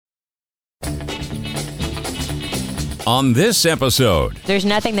on this episode. There's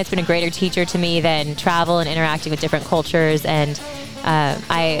nothing that's been a greater teacher to me than travel and interacting with different cultures. And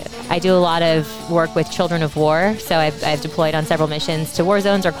I do a lot of work with children of war. So I've deployed on several missions to war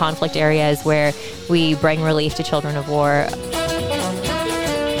zones or conflict areas where we bring relief to children of war.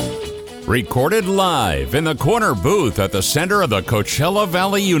 Recorded live in the corner booth at the center of the Coachella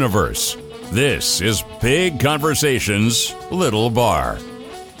Valley universe. This is Big Conversations, Little Bar.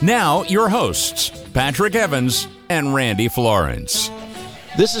 Now, your hosts, Patrick Evans and Randy Florence.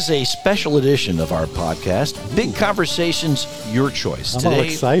 This is a special edition of our podcast, Big Conversations, Your Choice. I'm all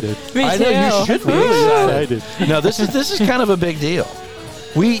excited. Me I know too. you should be excited. No, this is kind of a big deal.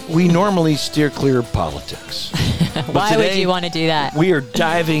 We normally steer clear of politics. Why would you want to do that? We are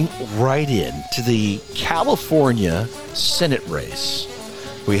diving right into the California Senate race.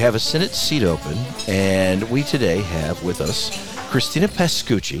 We have a Senate seat open, and we today have with us Christina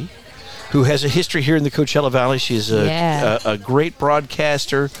Pascucci, who has a history here in the Coachella Valley. She's a great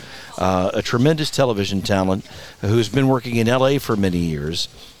broadcaster, a tremendous television talent, who's been working in L.A. for many years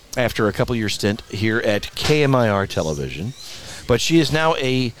after a couple-year stint here at KMIR Television. But she is now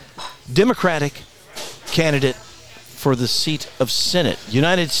a Democratic candidate for the seat of Senate,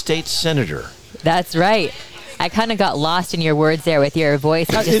 United States Senator. That's right. I kind of got lost in your words there with your voice.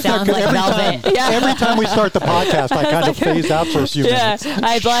 It just sounds like velvet. Every time we start the podcast, I kind of phase out for a few minutes.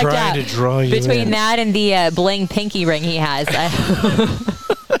 I blacked out. To draw you Between in. that and the bling pinky ring he has.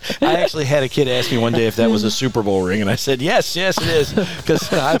 I actually had a kid ask me one day if that was a Super Bowl ring, and I said, yes, it is,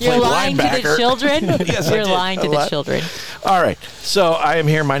 because I You're played lying linebacker. to the children? Yes, I You're did. lying to the children. All right, so I am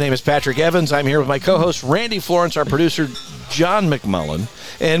here. My name is Patrick Evans. I'm here with my co-host, Randy Florence, our producer, John McMullen,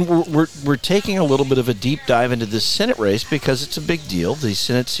 and we're taking a little bit of a deep dive into this Senate race because it's a big deal. The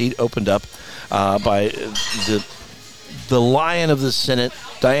Senate seat opened up by the lion of the Senate,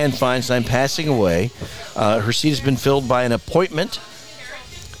 Diane Feinstein, passing away. Her seat has been filled by an appointment.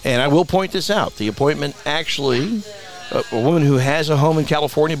 And I will point this out. The appointment actually, a woman who has a home in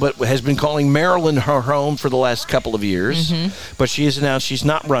California but has been calling Maryland her home for the last couple of years. Mm-hmm. But she has announced she's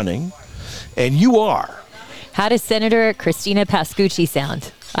not running. And you are. How does Senator Christina Pascucci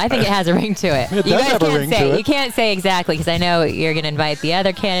sound? I think it has a ring to it. It You does guys have a can't ring say. to it. You can't say exactly because I know you're going to invite the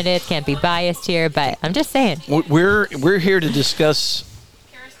other candidates. Can't be biased here, but I'm just saying. We're here to discuss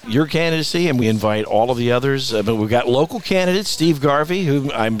your candidacy, and we invite all of the others. But we've got local candidates, Steve Garvey,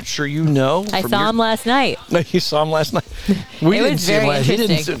 who I'm sure you know. I saw him last night. You saw him last night. It was very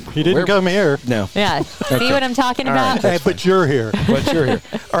interesting. He He didn't come here. No. Yeah. See what I'm talking about? Hey, but you're here. But you're here.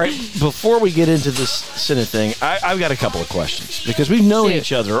 All right, before we get into this Senate thing, I've got a couple of questions because we've known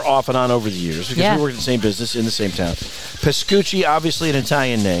each other off and on over the years because we work in the same business in the same town. Pascucci, obviously an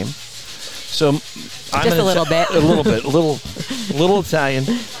Italian name. So I'm Just a little bit. A little Italian.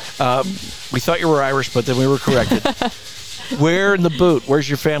 We thought you were Irish, but then we were corrected. Where in the boot? Where's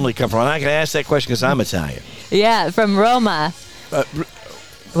your family come from? I'm not going to ask that question because I'm Italian. Yeah, from Roma.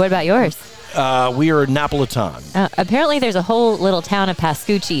 What about yours? We are Napolitan. Apparently, there's a whole little town of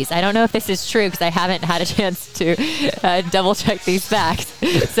Pascucci's. I don't know if this is true because I haven't had a chance to double check these facts.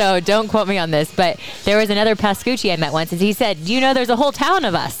 So don't quote me on this. But there was another Pascucci I met once, and he said, "Do you know there's a whole town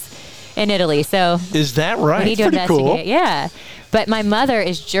of us in Italy?" So is that right? We need to Pretty investigate. cool. Yeah. But my mother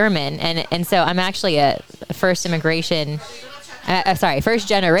is German, and so I'm actually a first generation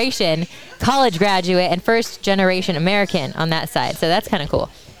college graduate and first generation American on that side. So that's kind of cool.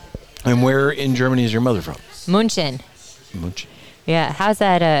 And where in Germany is your mother from? München. München. Yeah. How's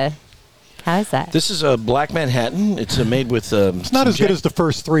that? How is that? This is a Black Manhattan. It's made with. It's not as good as the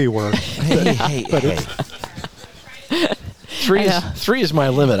first three were. Hey. Three is my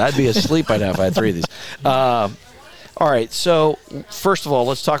limit. I'd be asleep by now if I had three of these. All right, so first of all,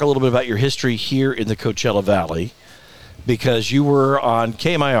 let's talk a little bit about your history here in the Coachella Valley, because you were on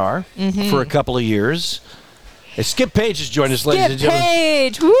KMIR for a couple of years. And Skip Paige has joined us, ladies and gentlemen.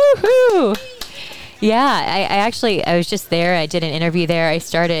 Paige! Woohoo! Yeah, I was just there. I did an interview there. I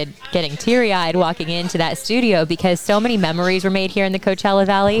started getting teary-eyed walking into that studio because so many memories were made here in the Coachella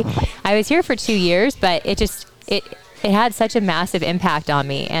Valley. I was here for 2 years, but it had such a massive impact on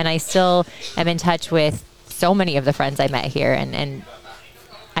me, and I still am in touch with so many of the friends I met here, and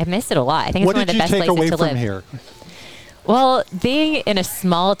I miss it a lot. I think it's one of the best places to live. What did you take away from here? Well, being in a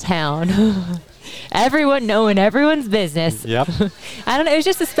small town, everyone knowing everyone's business. Yep. I don't know. It was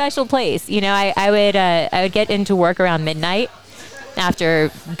just a special place. You know, I would get into work around midnight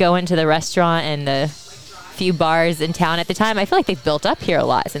after going to the restaurant and the few bars in town at the time. I feel like they've built up here a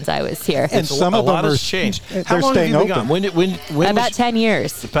lot since I was here. And some of them are changed. They're How long have staying you been open. gone? When About 10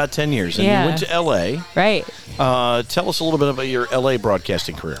 years. About 10 years. And Yeah. you went to L.A. Right. Tell us a little bit about your L.A.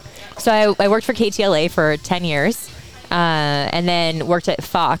 broadcasting career. So I worked for KTLA for 10 years. and then worked at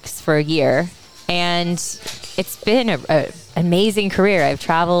Fox for a year. And it's been an amazing career. I've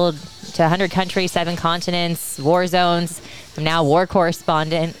traveled to 100 countries, 7 continents, war zones. I'm now a war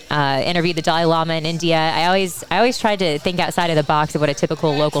correspondent. Interviewed the Dalai Lama in India. I always tried to think outside of the box of what a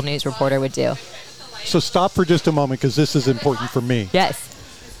typical local news reporter would do. So stop for just a moment, because this is important for me. Yes.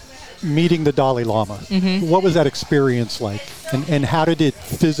 Meeting the Dalai Lama. Mm-hmm. What was that experience like? And how did it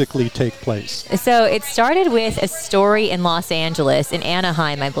physically take place? So it started with a story in Los Angeles, in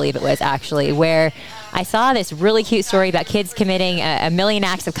Anaheim, I believe it was actually, where I saw this really cute story about kids committing a million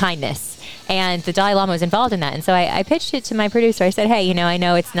acts of kindness. And the Dalai Lama was involved in that. And so I pitched it to my producer. I said, hey, I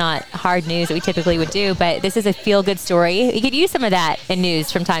know it's not hard news that we typically would do, but this is a feel-good story. You could use some of that in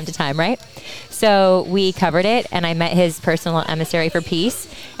news from time to time, right? So we covered it, and I met his personal emissary for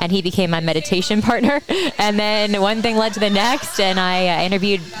peace, and he became my meditation partner. And then one thing led to the next, and I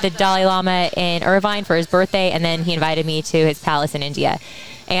interviewed the Dalai Lama in Irvine for his birthday, and then he invited me to his palace in India.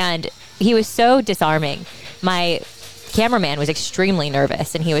 And he was so disarming. My cameraman was extremely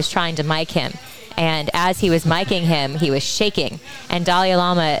nervous, and he was trying to mic him. And as he was miking him, he was shaking. And Dalai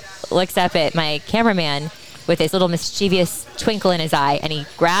Lama looks up at my cameraman with this little mischievous twinkle in his eye, and he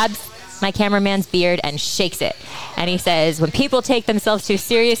grabs my cameraman's beard and shakes it. And he says, when people take themselves too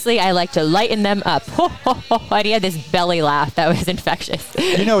seriously, I like to lighten them up. And he had this belly laugh that was infectious.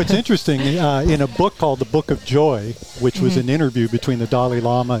 It's interesting. In a book called The Book of Joy, which was an interview between the Dalai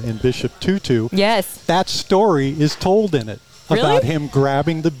Lama and Bishop Tutu, yes, that story is told in it. Really? About him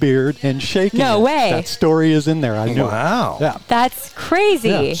grabbing the beard and shaking it. No way. That story is in there. I knew Wow. it. Yeah. That's crazy.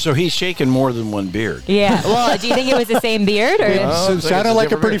 Yeah. So he's shaking more than one beard. Yeah. Well, do you think it was the same beard? Or? So it sounded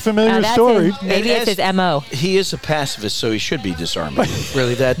like a pretty familiar That's story. Maybe it's his MO. He is a pacifist, so he should be disarming.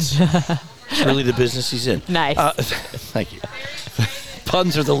 Really, that's really the business he's in. Nice. Thank you.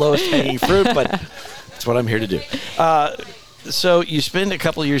 Puns are the lowest hanging fruit, but that's what I'm here to do. So you spend a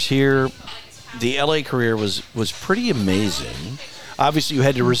couple of years here. The LA career was pretty amazing. Obviously, you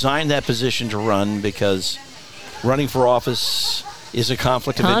had to resign that position to run because running for office is a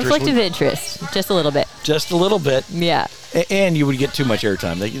conflict of interest. Conflict of interest, just a little bit. Just a little bit. Yeah. And you would get too much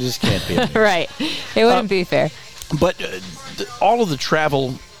airtime. That you just can't be. Right. It wouldn't be fair. But all of the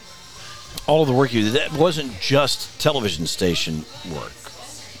travel, all of the work you did, that wasn't just television station work.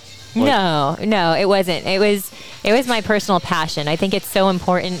 No, it wasn't. It was my personal passion. I think it's so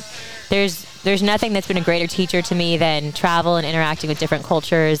important. There's nothing that's been a greater teacher to me than travel and interacting with different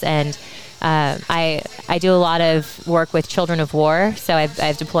cultures. And I do a lot of work with children of war. So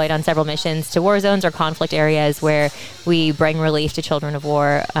I've deployed on several missions to war zones or conflict areas where we bring relief to children of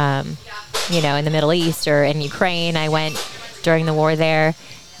war, in the Middle East or in Ukraine. I went during the war there.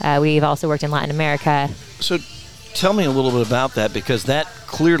 We've also worked in Latin America. So tell me a little bit about that, because that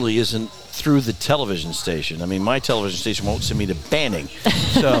clearly isn't through the television station. I mean, my television station won't send me to Banning.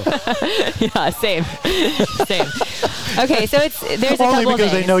 So yeah, same. Okay, so there's a only couple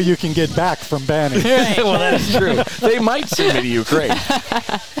because things. they know you can get back from banning. Right. well, that's true. They might send me to Ukraine.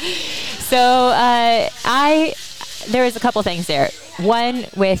 So there was a couple things there. One,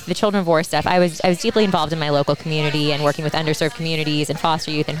 with the children of war stuff, I was deeply involved in my local community and working with underserved communities and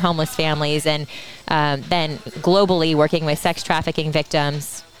foster youth and homeless families, and then globally working with sex trafficking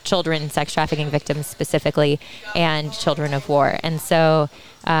victims, children sex trafficking victims specifically, and children of war. And so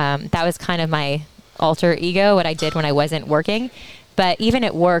that was kind of my alter ego, what I did when I wasn't working. But even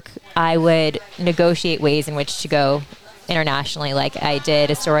at work, I would negotiate ways in which to go internationally. Like I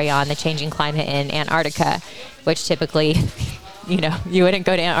did a story on the changing climate in Antarctica, which typically you wouldn't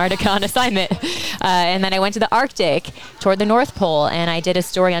go to Antarctica on assignment. And then I went to the Arctic toward the North Pole, and I did a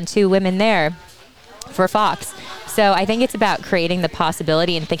story on 2 women there for Fox. So I think it's about creating the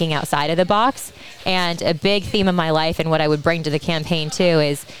possibility and thinking outside of the box. And a big theme of my life and what I would bring to the campaign too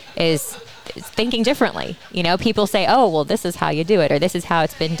is thinking differently. People say, oh, well, this is how you do it, or this is how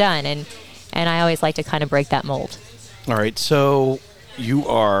it's been done. And I always like to kind of break that mold. All right. So you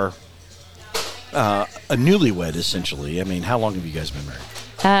are a newlywed, essentially. I mean, how long have you guys been married?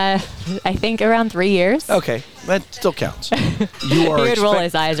 I think around 3 years. Okay, that still counts. You are. He would roll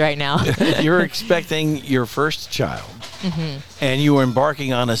his eyes right now. You're expecting your first child, and you are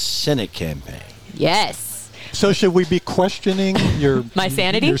embarking on a Senate campaign. Yes. So should we be questioning my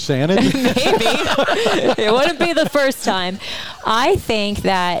sanity? Your sanity? Maybe. It wouldn't be the first time. I think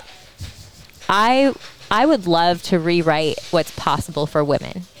that I would love to rewrite what's possible for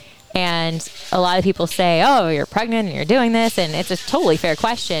women. And a lot of people say, oh, you're pregnant and you're doing this, and it's a totally fair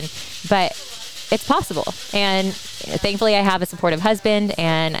question, but it's possible. And thankfully I have a supportive husband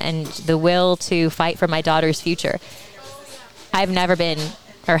and the will to fight for my daughter's future. I've never been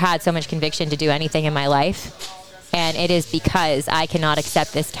or had so much conviction to do anything in my life And it is because I cannot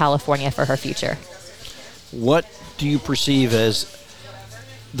accept this California for her future. What do you perceive as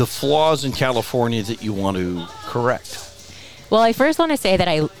the flaws in California that you want to correct? Well, I first want to say that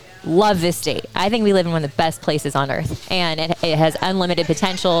I love this state. I think we live in one of the best places on earth, and it has unlimited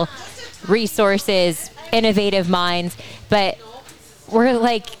potential, resources, innovative minds, but we're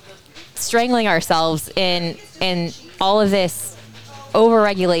like strangling ourselves in all of this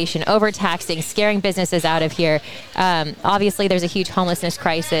overregulation, overtaxing, scaring businesses out of here. Obviously, there's a huge homelessness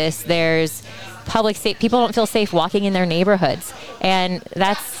crisis. There's public safety. People don't feel safe walking in their neighborhoods, and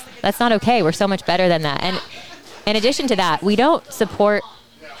that's not okay. We're so much better than that. And in addition to that, we don't support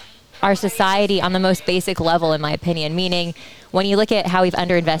our society on the most basic level, in my opinion, meaning when you look at how we've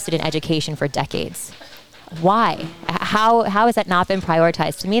underinvested in education for decades. Why? How has that not been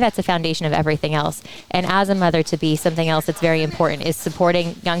prioritized? To me, that's the foundation of everything else. And as a mother-to-be, something else that's very important is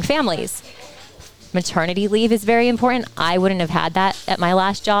supporting young families. Maternity leave is very important. I wouldn't have had that at my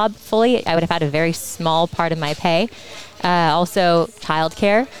last job fully. I would have had a very small part of my pay. Also,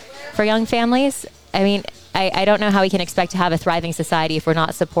 childcare for young families. I mean, I don't know how we can expect to have a thriving society if we're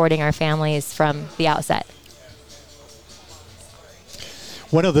not supporting our families from the outset.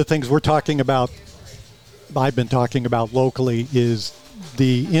 One of the things I've been talking about locally is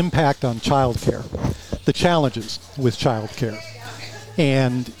the impact on childcare, the challenges with childcare.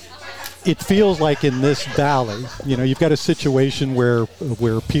 And it feels like in this valley, you've got a situation where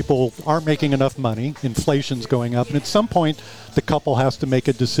people aren't making enough money, inflation's going up, and at some point the couple has to make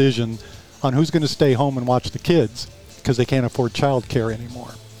a decision on who's going to stay home and watch the kids because they can't afford childcare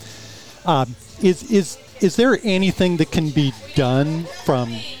anymore. Is there anything that can be done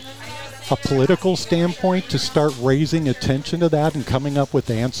from a political standpoint to start raising attention to that and coming up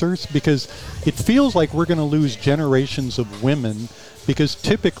with answers? Because it feels like we're going to lose generations of women because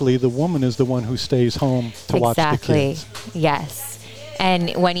typically the woman is the one who stays home to watch the kids. Yes.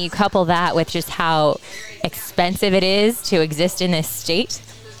 And when you couple that with just how expensive it is to exist in this state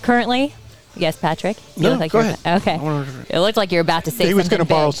currently. Yes, Patrick? No, go ahead. Okay. It looked like you were about to say something. He was going to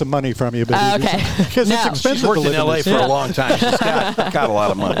borrow big. some money from you, but okay. Because it's expensive. She's worked to in live L.A. for this. a long time. She's got a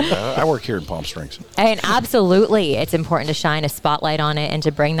lot of money. I work here in Palm Springs. And absolutely, it's important to shine a spotlight on it and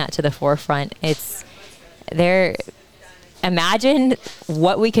to bring that to the forefront. Imagine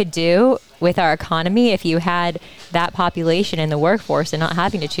what we could do with our economy if you had that population in the workforce and not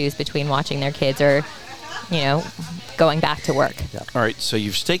having to choose between watching their kids or, going back to work. Yeah. All right, so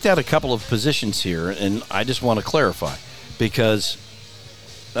you've staked out a couple of positions here, and I just want to clarify because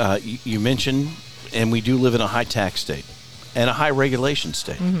you mentioned, and we do live in a high-tax state and a high-regulation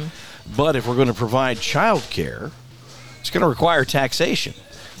state. Mm-hmm. But if we're going to provide child care, it's going to require taxation.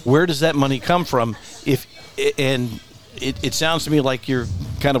 Where does that money come from? It sounds to me like you're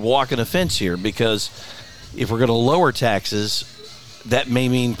kind of walking a fence here because if we're going to lower taxes, that may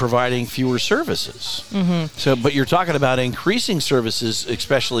mean providing fewer services. Mm-hmm. But you're talking about increasing services,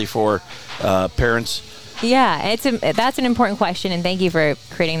 especially for parents. Yeah, that's an important question, and thank you for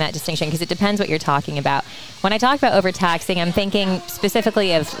creating that distinction because it depends what you're talking about. When I talk about overtaxing, I'm thinking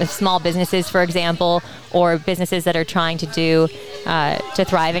specifically of small businesses, for example, or businesses that are trying to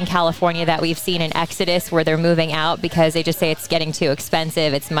thrive in California that we've seen an exodus where they're moving out because they just say it's getting too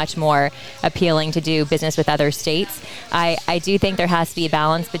expensive. It's much more appealing to do business with other states. I do think there has to be a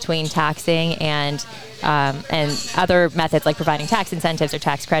balance between taxing and other methods like providing tax incentives or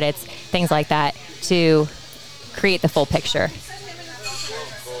tax credits, things like that, to create the full picture.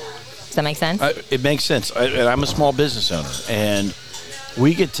 Does that make sense? It makes sense. I'm a small business owner, and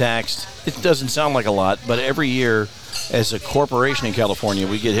we get taxed. It doesn't sound like a lot, but every year as a corporation in California,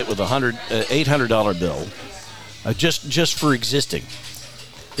 we get hit with $800 bill just for existing.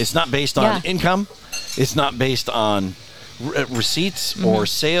 It's not based on income. It's not based on receipts mm-hmm. or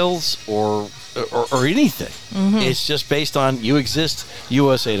sales or anything. Mm-hmm. It's just based on you exist, you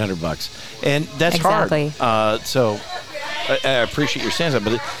owe us $800, and that's exactly. hard. So I appreciate your stance on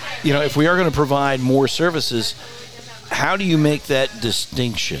that, but if we are going to provide more services, how do you make that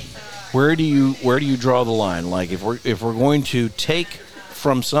distinction? Where do you draw the line? Like if we're going to take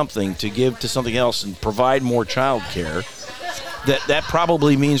from something to give to something else and provide more child care, that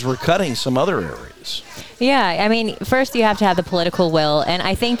probably means we're cutting some other areas. Yeah, I mean, first you have to have the political will, and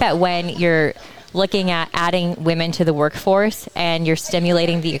I think that when you're looking at adding women to the workforce and you're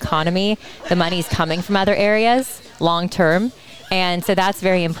stimulating the economy, the money's coming from other areas long term, and so that's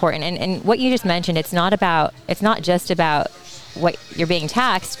very important. And what you just mentioned, it's not just about what you're being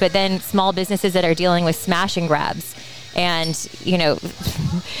taxed, but then small businesses that are dealing with smash and grabs. And,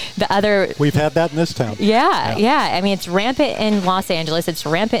 the other... We've had that in this town. Yeah. I mean, it's rampant in Los Angeles. It's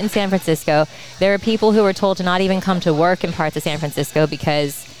rampant in San Francisco. There are people who are told to not even come to work in parts of San Francisco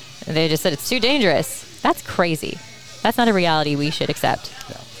because they just said it's too dangerous. That's crazy. That's not a reality we should accept.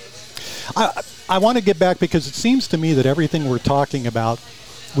 Yeah. I want to get back because it seems to me that everything we're talking about,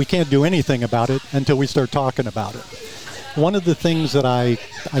 we can't do anything about it until we start talking about it. One of the things that I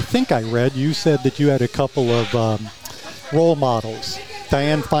think I read, you said that you had a couple of role models,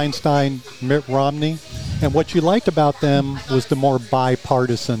 Diane Feinstein, Mitt Romney, and what you liked about them was the more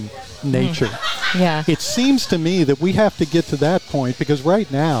bipartisan nature. Yeah. It seems to me that we have to get to that point because right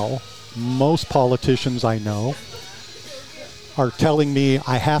now, most politicians I know are telling me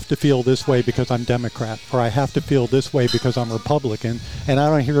I have to feel this way because I'm Democrat, or I have to feel this way because I'm Republican, and I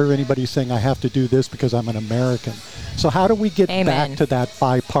don't hear anybody saying I have to do this because I'm an American. So how do we get back to that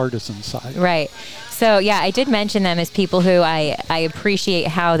bipartisan side? Right. So, yeah, I did mention them as people who I appreciate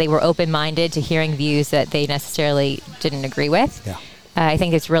how they were open-minded to hearing views that they necessarily didn't agree with. Yeah. I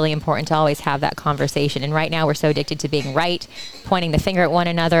think it's really important to always have that conversation. And right now we're so addicted to being right, pointing the finger at one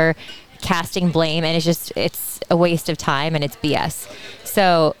another, casting blame, and it's a waste of time and it's BS.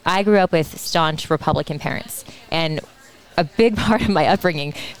 So I grew up with staunch Republican parents, and a big part of my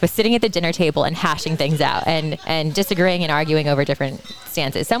upbringing was sitting at the dinner table and hashing things out and disagreeing and arguing over different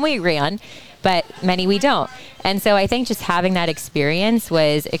stances. Some we agree on, but many we don't. And so I think just having that experience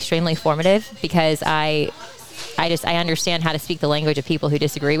was extremely formative because I understand how to speak the language of people who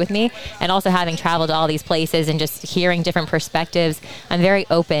disagree with me. And also having traveled to all these places and just hearing different perspectives, I'm very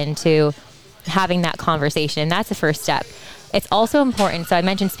open to having that conversation. And that's the first step. It's also important. So I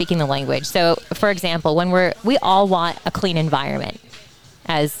mentioned speaking the language. So for example, when we all want a clean environment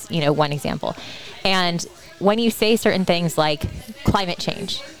as, one example. And when you say certain things like climate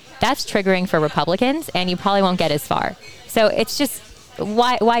change, that's triggering for Republicans and you probably won't get as far. So it's just,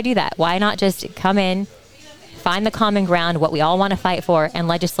 why do that? Why not just come in, find the common ground, what we all want to fight for, and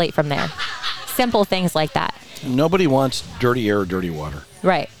legislate from there? Simple things like that. Nobody wants dirty air or dirty water.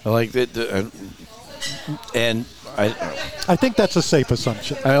 Right. Like and I think that's a safe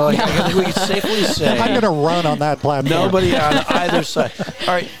assumption. I think we can safely say I'm going to run on that platform. Nobody on either side.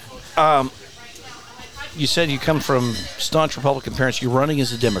 All right. You said you come from staunch Republican parents. You're running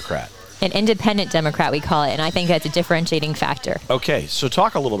as a Democrat. An independent Democrat, we call it, and I think that's a differentiating factor. Okay, so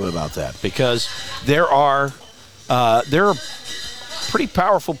talk a little bit about that because there are pretty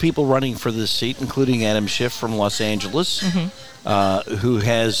powerful people running for this seat, including Adam Schiff from Los Angeles, who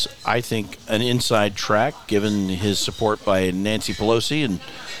has, I think, an inside track given his support by Nancy Pelosi and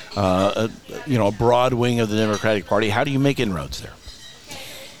a broad wing of the Democratic Party. How do you make inroads there?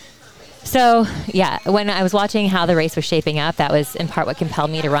 So, yeah, when I was watching how the race was shaping up, that was in part what compelled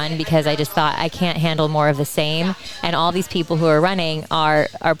me to run because I just thought I can't handle more of the same. And all these people who are running are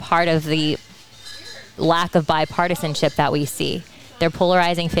part of the lack of bipartisanship that we see. They're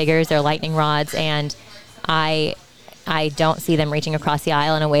polarizing figures, they're lightning rods, and I don't see them reaching across the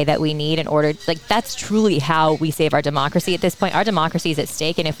aisle in a way that we need in order, that's truly how we save our democracy at this point. Our democracy is at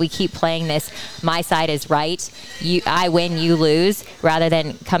stake, and if we keep playing this, my side is right, I win, you lose, rather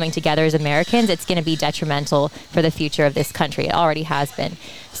than coming together as Americans, it's going to be detrimental for the future of this country. It already has been.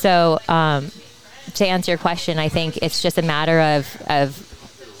 So, to answer your question, I think it's just a matter of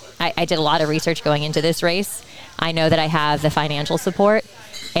I did a lot of research going into this race. I know that I have the financial support,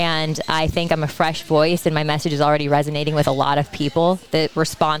 and I think I'm a fresh voice, and my message is already resonating with a lot of people. The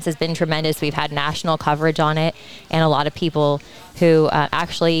response has been tremendous. We've had national coverage on it, and a lot of people who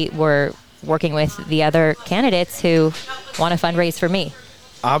actually were working with the other candidates who want to fundraise for me.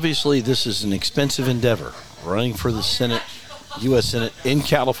 Obviously, this is an expensive endeavor. Running for the Senate, U.S. Senate in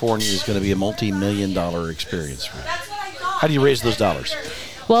California is going to be a multi-million-dollar experience for you. How do you raise those dollars?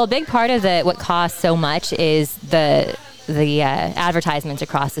 Well, a big part of what costs so much is the advertisements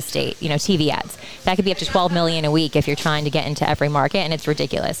across the state, TV ads. That could be up to $12 million a week if you're trying to get into every market, and it's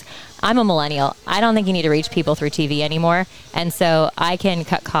ridiculous. I'm a millennial. I don't think you need to reach people through TV anymore, and so I can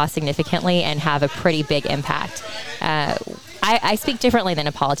cut costs significantly and have a pretty big impact. I speak differently than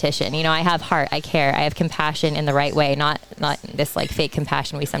a politician. I have heart, I care, I have compassion in the right way, not this fake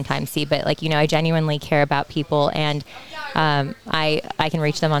compassion we sometimes see, but I genuinely care about people, and I can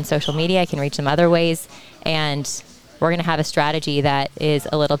reach them on social media, I can reach them other ways, and we're going to have a strategy that is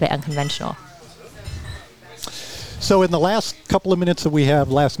a little bit unconventional. So in the last couple of minutes that we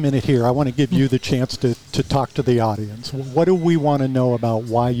have, last minute here, I want to give you the chance to talk to the audience. What do we want to know about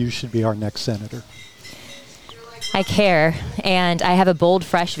why you should be our next senator? I care, and I have a bold,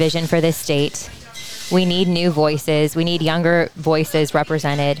 fresh vision for this state. We need new voices. We need younger voices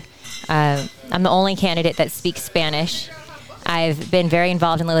represented. I'm the only candidate that speaks Spanish. I've been very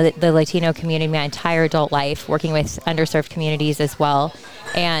involved in the Latino community my entire adult life, working with underserved communities as well.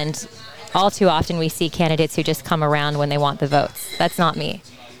 And all too often we see candidates who just come around when they want the votes. That's not me.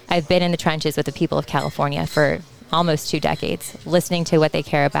 I've been in the trenches with the people of California for almost 2 decades, listening to what they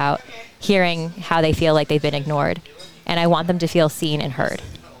care about, hearing how they feel like they've been ignored. And I want them to feel seen and heard.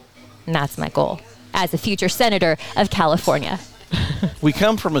 And that's my goal as a future senator of California. We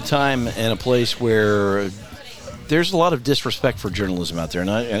come from a time and a place where there's a lot of disrespect for journalism out there, and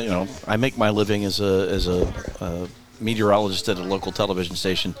I make my living as a meteorologist at a local television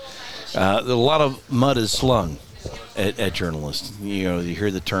station. A lot of mud is slung at journalists. You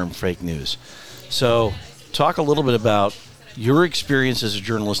hear the term fake news. So, talk a little bit about your experience as a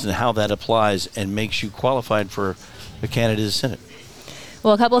journalist and how that applies and makes you qualified for a candidate as Senate.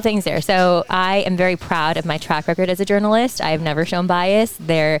 Well, a couple of things there. So I am very proud of my track record as a journalist. I have never shown bias.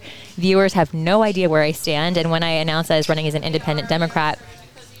 Their viewers have no idea where I stand. And when I announced I was running as an independent Democrat,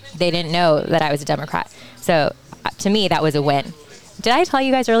 they didn't know that I was a Democrat. So to me, that was a win. Did I tell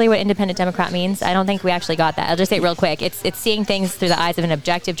you guys earlier what independent Democrat means? I don't think we actually got that. I'll just say it real quick. It's seeing things through the eyes of an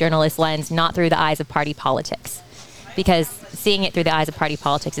objective journalist lens, not through the eyes of party politics. Because seeing it through the eyes of party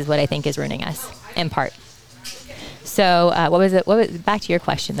politics is what I think is ruining us, in part. So what was it? Back to your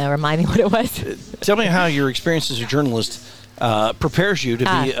question, though. Remind me what it was. Tell me how your experience as a journalist prepares you to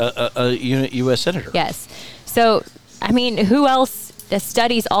be a U.S. Senator. Yes. So, I mean, who else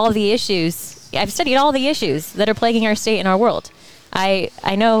studies all the issues? I've studied all the issues that are plaguing our state and our world. I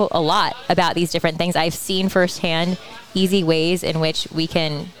know a lot about these different things. I've seen firsthand easy ways in which we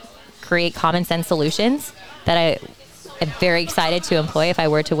can create common sense solutions that I am very excited to employ if I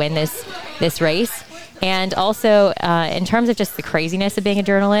were to win this race. And also, in terms of just the craziness of being a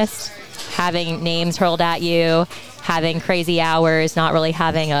journalist, having names hurled at you, having crazy hours, not really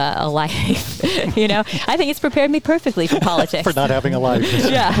having a life, I think it's prepared me perfectly for politics. For not having a life.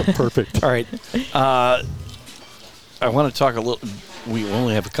 Yeah. Perfect. All right. I want to talk a little. We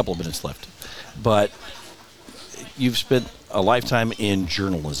only have a couple of minutes left. But you've spent a lifetime in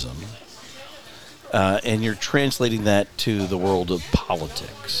journalism, and you're translating that to the world of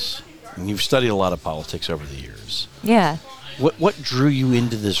politics. And you've studied a lot of politics over the years. Yeah. What drew you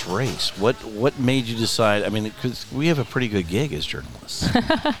into this race? What made you decide? I mean, because we have a pretty good gig as journalists.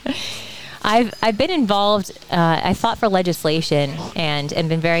 I've been involved. I fought for legislation and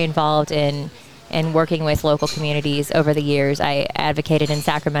been very involved in working with local communities over the years. I advocated in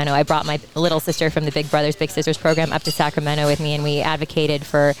Sacramento. I brought my little sister from the Big Brothers Big Sisters program up to Sacramento with me, and we advocated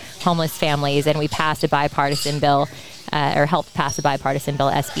for homeless families, and we passed a bipartisan bill. Or helped pass a bipartisan bill,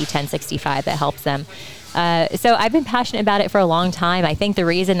 SB 1065, that helps them. So I've been passionate about it for a long time. I think the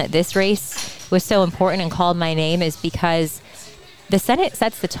reason that this race was so important and called my name is because the Senate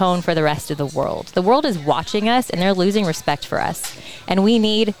sets the tone for the rest of the world. The world is watching us, and they're losing respect for us. And we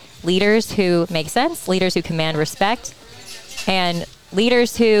need leaders who make sense, leaders who command respect, and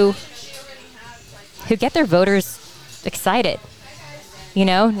leaders who get their voters excited.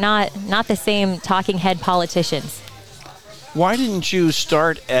 Not the same talking head politicians. Why didn't you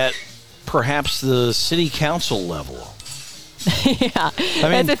start at perhaps the city council level? Yeah,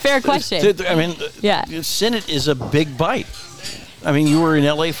 that's a fair question. Yeah. Senate is a big bite. I mean, you were in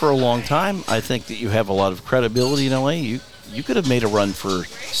L.A. for a long time. I think that you have a lot of credibility in L.A. You could have made a run for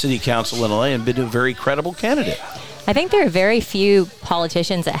city council in L.A. and been a very credible candidate. I think there are very few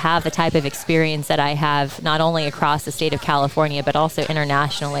politicians that have the type of experience that I have, not only across the state of California, but also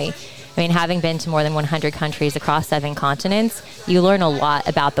internationally. I mean, having been to more than 100 countries across 7 continents, you learn a lot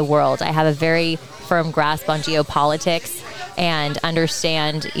about the world. I have a very firm grasp on geopolitics and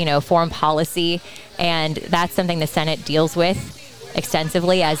understand, foreign policy. And that's something the Senate deals with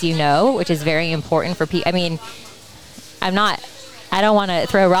extensively, as you know, which is very important for people. I mean, I don't want to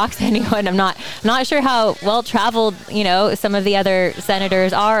throw rocks at anyone. I'm not sure how well-traveled, some of the other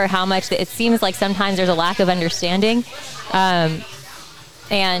senators are, or how much it seems like sometimes there's a lack of understanding.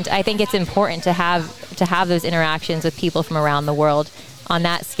 And I think it's important to have those interactions with people from around the world on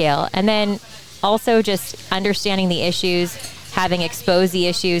that scale. And then also just understanding the issues, having exposed the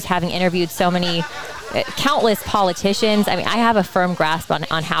issues, having interviewed so many, countless politicians. I mean, I have a firm grasp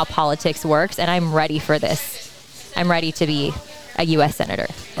on how politics works, and I'm ready for this. I'm ready to be a U.S. Senator.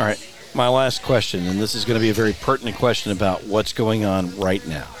 All right. My last question, and this is going to be a very pertinent question about what's going on right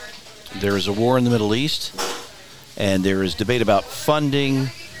now. There is a war in the Middle East, and there is debate about funding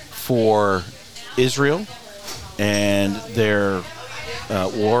for Israel and their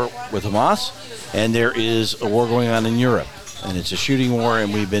war with Hamas, and there is a war going on in Europe, and it's a shooting war,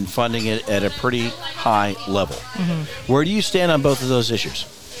 and we've been funding it at a pretty high level. Mm-hmm. Where do you stand on both of those issues?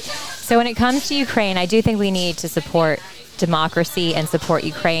 So when it comes to Ukraine, I do think we need to support democracy and support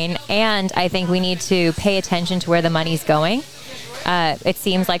Ukraine. And I think we need to pay attention to where the money's going. It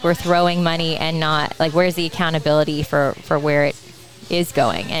seems like we're throwing money and not, like, where's the accountability for where it is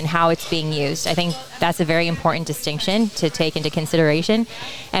going and how it's being used. I think that's a very important distinction to take into consideration.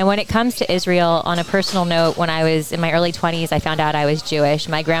 And when it comes to Israel, on a personal note, when I was in my early 20s, I found out I was Jewish.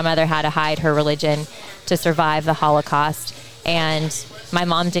 My grandmother had to hide her religion to survive the Holocaust. And my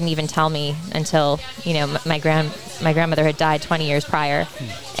mom didn't even tell me until, my grandmother had died 20 years prior.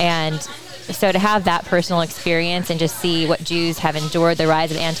 And so to have that personal experience and just see what Jews have endured, the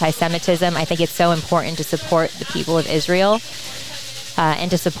rise of anti-Semitism, I think it's so important to support the people of Israel and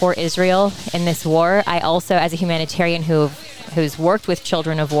to support Israel in this war. I also, as a humanitarian who's worked with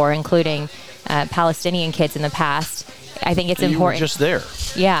children of war, including Palestinian kids in the past, I think it's important. You were just there.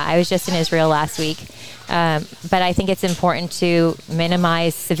 Yeah, I was just in Israel last week. But I think it's important to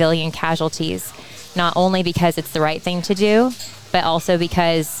minimize civilian casualties, not only because it's the right thing to do, but also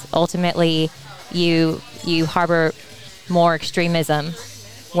because ultimately you harbor more extremism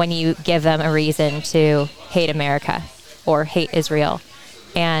when you give them a reason to hate America or hate Israel.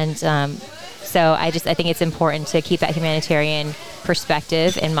 And so I think it's important to keep that humanitarian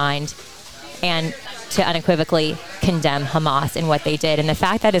perspective in mind and to unequivocally condemn Hamas and what they did. And the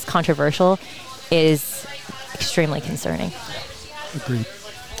fact that it's controversial is extremely concerning. Agreed.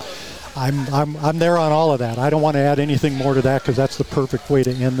 I'm there on all of that. I don't want to add anything more to that because that's the perfect way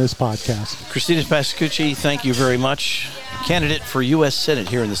to end this podcast. Christina Pascucci, thank you very much. Candidate for U.S. Senate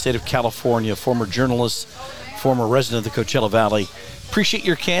here in the state of California, former journalist, former resident of the Coachella Valley. Appreciate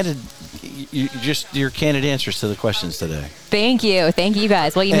your candid answers to the questions today. Thank you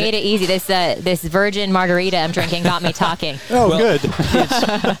guys. Well, you made it easy. This virgin margarita I'm drinking got me talking. Good.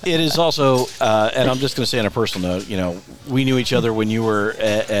 It is also, and I'm just going to say on a personal note, we knew each other when you were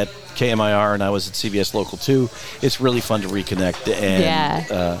at KMIR and I was at CBS Local 2. It's really fun to reconnect,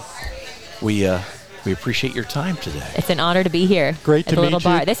 and we appreciate your time today. It's an honor to be here. Great at to the little meet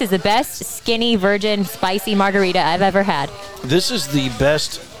you. bar. This is the best skinny virgin spicy margarita I've ever had. This is the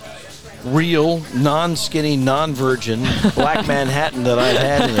best real, non-skinny, non-virgin Black Manhattan that I've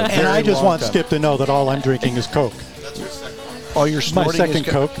had in a very long time. And I just want Skip to know that all I'm drinking is Coke. Oh, you're snorting my second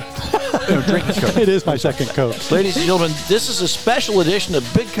Coke. No, drinking Coke. It is my second Coke. Ladies and gentlemen, this is a special edition of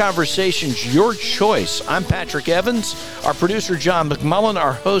Big Conversations, Your Choice. I'm Patrick Evans, our producer John McMullen,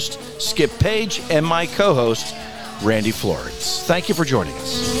 our host Skip Paige, and my co-host Randy Florence. Thank you for joining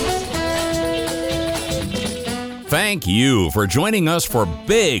us. Thank you for joining us for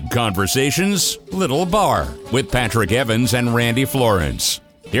Big Conversations, Little Bar with Patrick Evans and Randy Florence.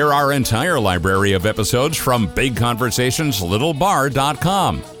 Hear our entire library of episodes from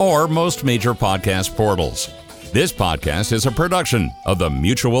BigConversationsLittleBar.com or most major podcast portals. This podcast is a production of the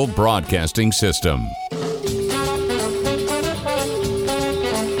Mutual Broadcasting System.